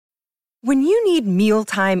When you need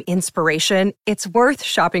mealtime inspiration, it's worth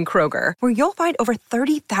shopping Kroger, where you'll find over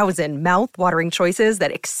 30,000 mouth-watering choices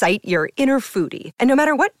that excite your inner foodie. And no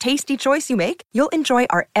matter what tasty choice you make, you'll enjoy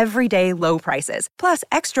our everyday low prices, plus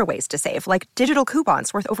extra ways to save, like digital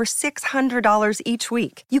coupons worth over $600 each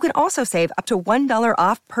week. You can also save up to $1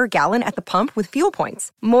 off per gallon at the pump with fuel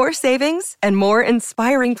points. More savings and more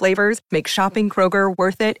inspiring flavors make shopping Kroger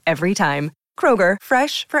worth it every time. Kroger,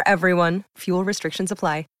 fresh for everyone. Fuel restrictions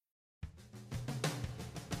apply.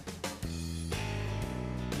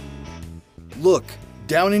 Look,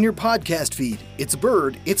 down in your podcast feed, it's a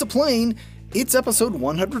bird, it's a plane, it's episode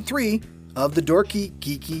 103 of the Dorky,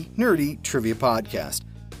 Geeky, Nerdy Trivia Podcast.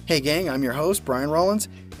 Hey gang, I'm your host, Brian Rollins,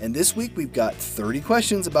 and this week we've got 30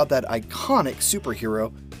 questions about that iconic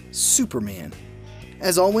superhero, Superman.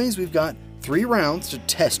 As always, we've got 3 rounds to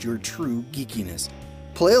test your true geekiness.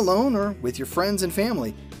 Play alone or with your friends and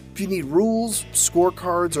family. If you need rules,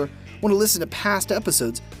 scorecards, or want to listen to past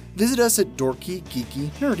episodes, visit us at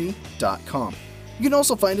dorkygeekynerdy.com. You can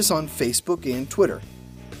also find us on Facebook and Twitter.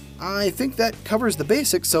 I think that covers the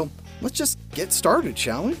basics, so let's just get started,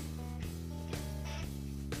 shall we?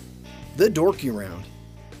 The Dorky Round.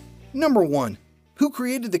 Number 1. Who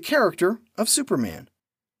created the character of Superman?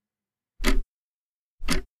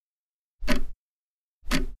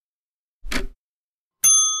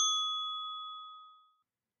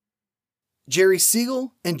 Jerry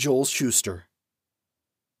Siegel and Joel Shuster.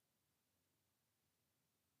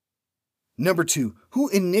 Number 2. Who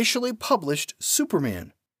initially published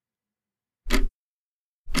Superman?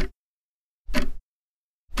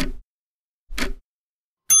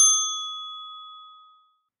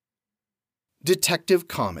 Detective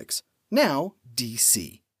Comics, now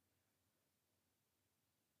DC.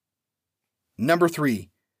 Number 3.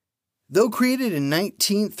 Though created in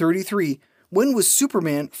 1933, when was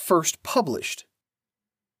Superman first published?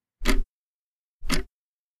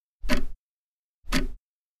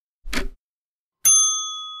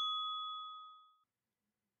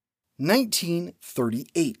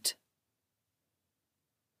 (1938).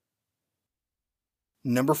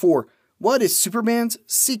 Number 4. What is Superman's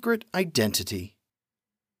secret identity?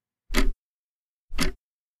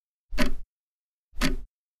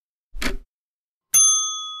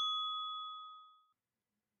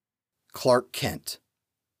 Clark Kent.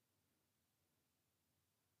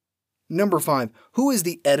 Number 5. Who is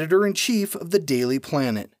the editor-in-chief of the Daily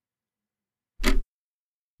Planet?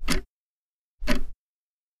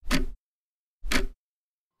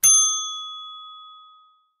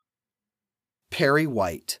 Perry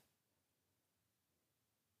White.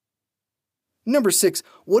 Number 6.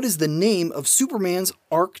 What is the name of Superman's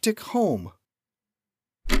Arctic home?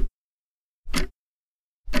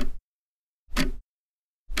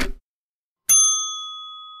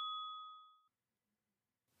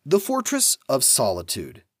 The Fortress of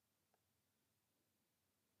Solitude.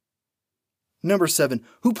 Number 7.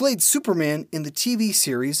 Who played Superman in the TV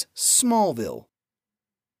series Smallville?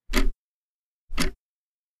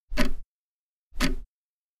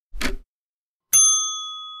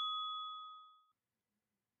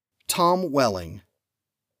 Tom Welling.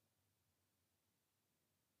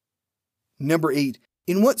 Number 8.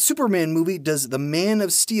 In what Superman movie does the Man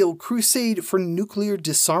of Steel crusade for nuclear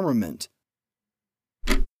disarmament?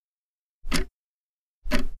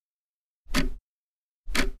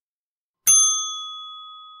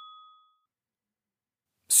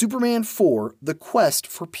 Superman 4: The Quest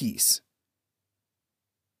for Peace.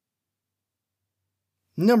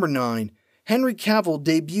 Number 9. Henry Cavill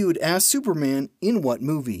debuted as Superman in what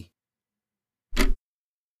movie?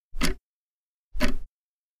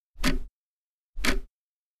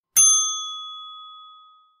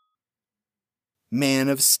 Man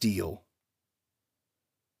of Steel.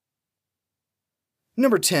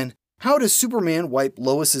 Number 10. How does Superman wipe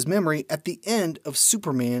Lois's memory at the end of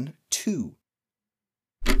Superman 2?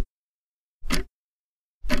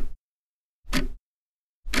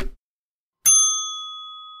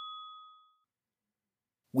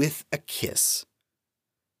 With a kiss.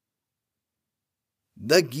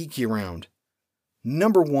 The Geeky Round.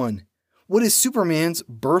 Number 1. What is Superman's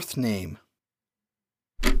birth name?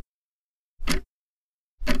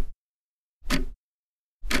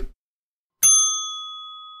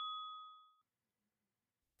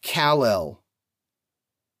 Kal-El.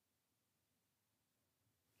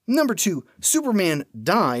 Number 2. Superman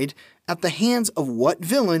died at the hands of what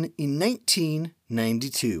villain in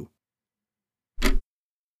 1992?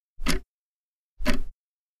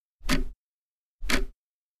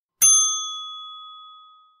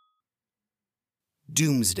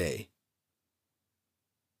 Doomsday.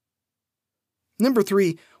 Number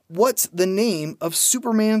 3. What's the name of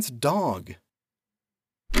Superman's dog?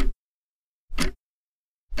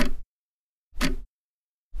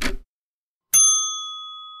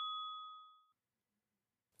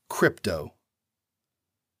 Krypto.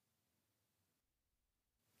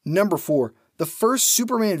 Number 4. The first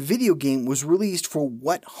Superman video game was released for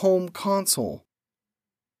what home console?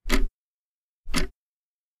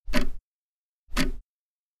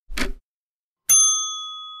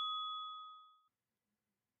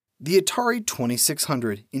 The Atari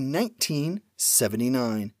 2600 in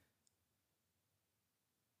 1979.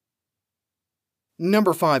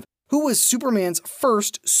 Number 5. Who was Superman's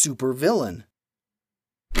first supervillain?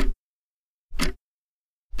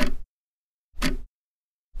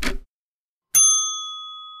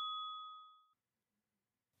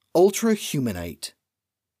 Ultra Humanite.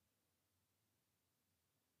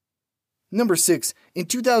 Number 6. In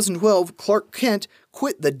 2012, Clark Kent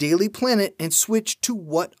quit the Daily Planet and switched to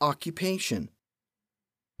what occupation?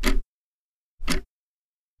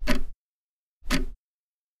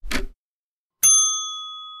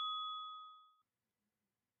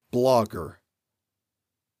 Blogger.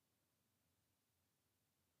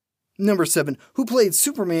 Number 7. Who played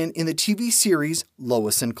Superman in the TV series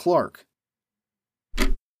Lois and Clark?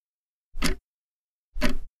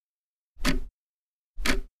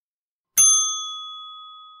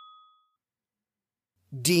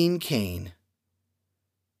 Dean Cain.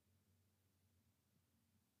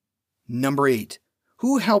 Number 8.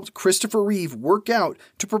 Who helped Christopher Reeve work out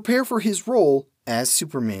to prepare for his role as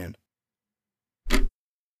Superman?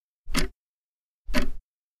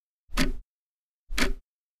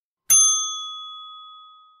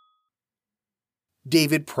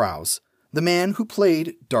 David Prowse, the man who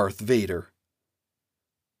played Darth Vader.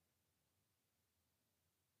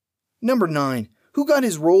 Number 9. Who got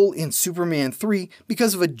his role in Superman 3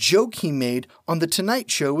 because of a joke he made on The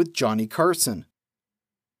Tonight Show with Johnny Carson?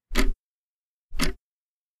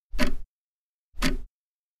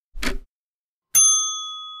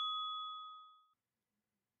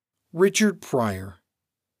 Richard Pryor.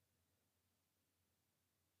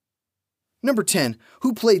 Number 10.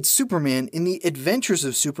 Who played Superman in The Adventures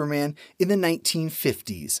of Superman in the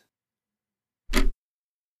 1950s?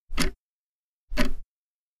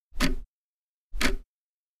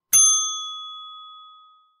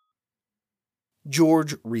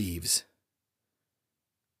 George Reeves.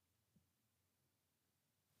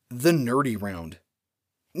 The Nerdy Round.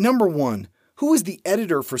 Number 1. Who was the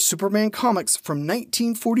editor for Superman comics from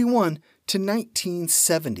 1941 to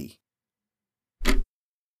 1970?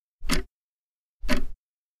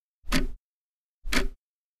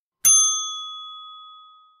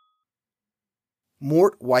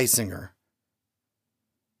 Mort Weisinger.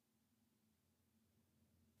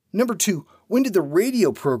 Number 2. When did the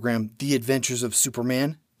radio program The Adventures of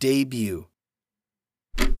Superman debut?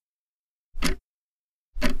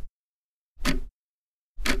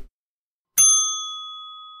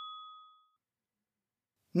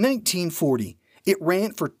 (1940). It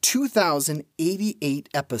ran for 2,088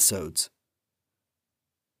 episodes.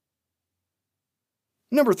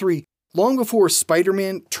 Number 3. Long before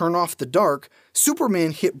Spider-Man Turn Off the Dark,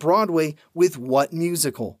 Superman hit Broadway with what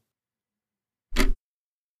musical?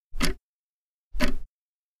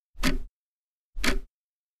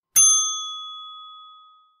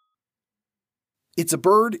 It's a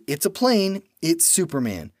Bird, It's a Plane, It's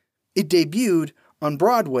Superman. It debuted on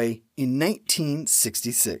Broadway in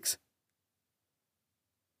 1966.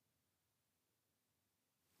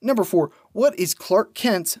 Number 4. What is Clark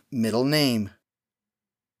Kent's middle name?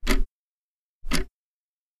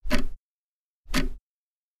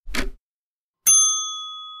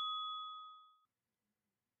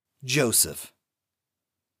 Joseph.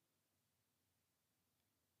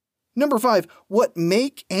 Number 5. What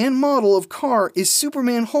make and model of car is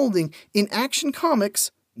Superman holding in Action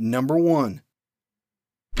Comics number 1?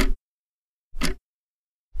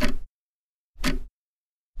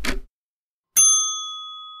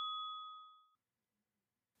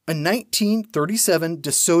 A 1937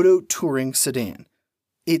 DeSoto touring sedan.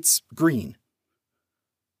 It's green.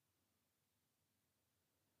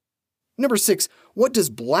 Number 6. What does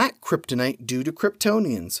black kryptonite do to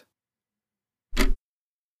Kryptonians?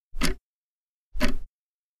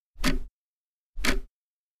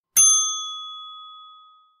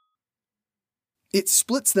 It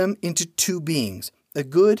splits them into two beings, a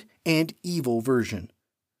good and evil version.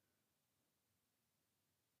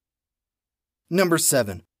 Number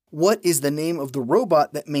 7. What is the name of the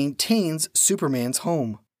robot that maintains Superman's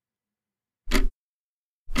home?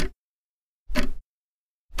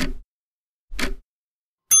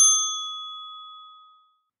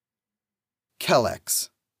 Kelex.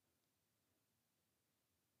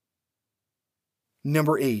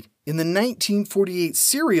 Number 8. In the 1948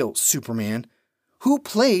 serial Superman, who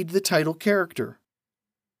played the title character?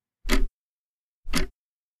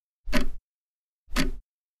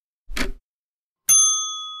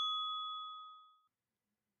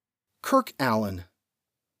 Kirk Alyn.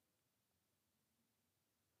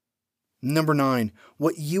 Number 9.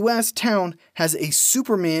 What U.S. town has a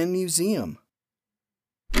Superman museum?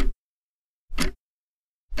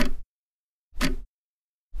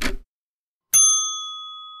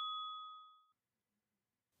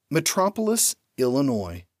 Metropolis,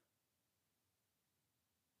 Illinois.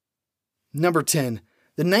 Number 10.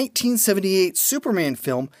 The 1978 Superman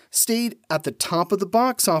film stayed at the top of the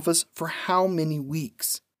box office for how many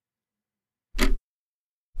weeks?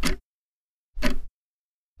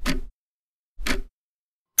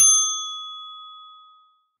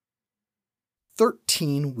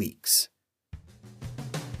 13 weeks.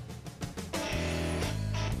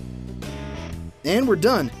 And we're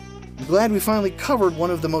done. I'm glad we finally covered one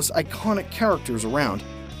of the most iconic characters around.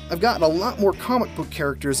 I've got a lot more comic book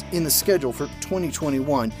characters in the schedule for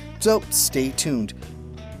 2021, so stay tuned.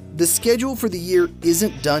 The schedule for the year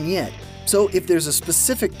isn't done yet, so if there's a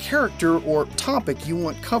specific character or topic you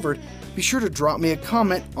want covered, be sure to drop me a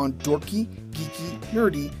comment on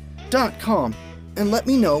dorkygeekynerdy.com and let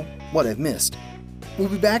me know what I've missed. We'll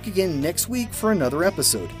be back again next week for another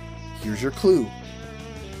episode. Here's your clue.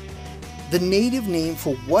 The native name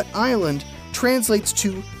for what island translates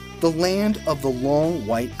to the land of the long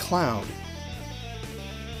white cloud?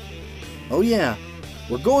 Oh yeah,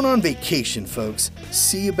 we're going on vacation, folks.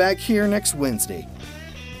 See you back here next Wednesday.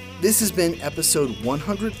 This has been episode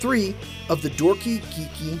 103 of the Dorky,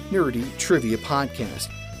 Geeky, Nerdy Trivia Podcast.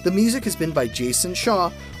 The music has been by Jason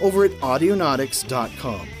Shaw over at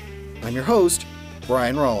Audionautics.com. I'm your host,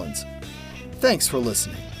 Brian Rollins. Thanks for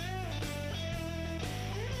listening.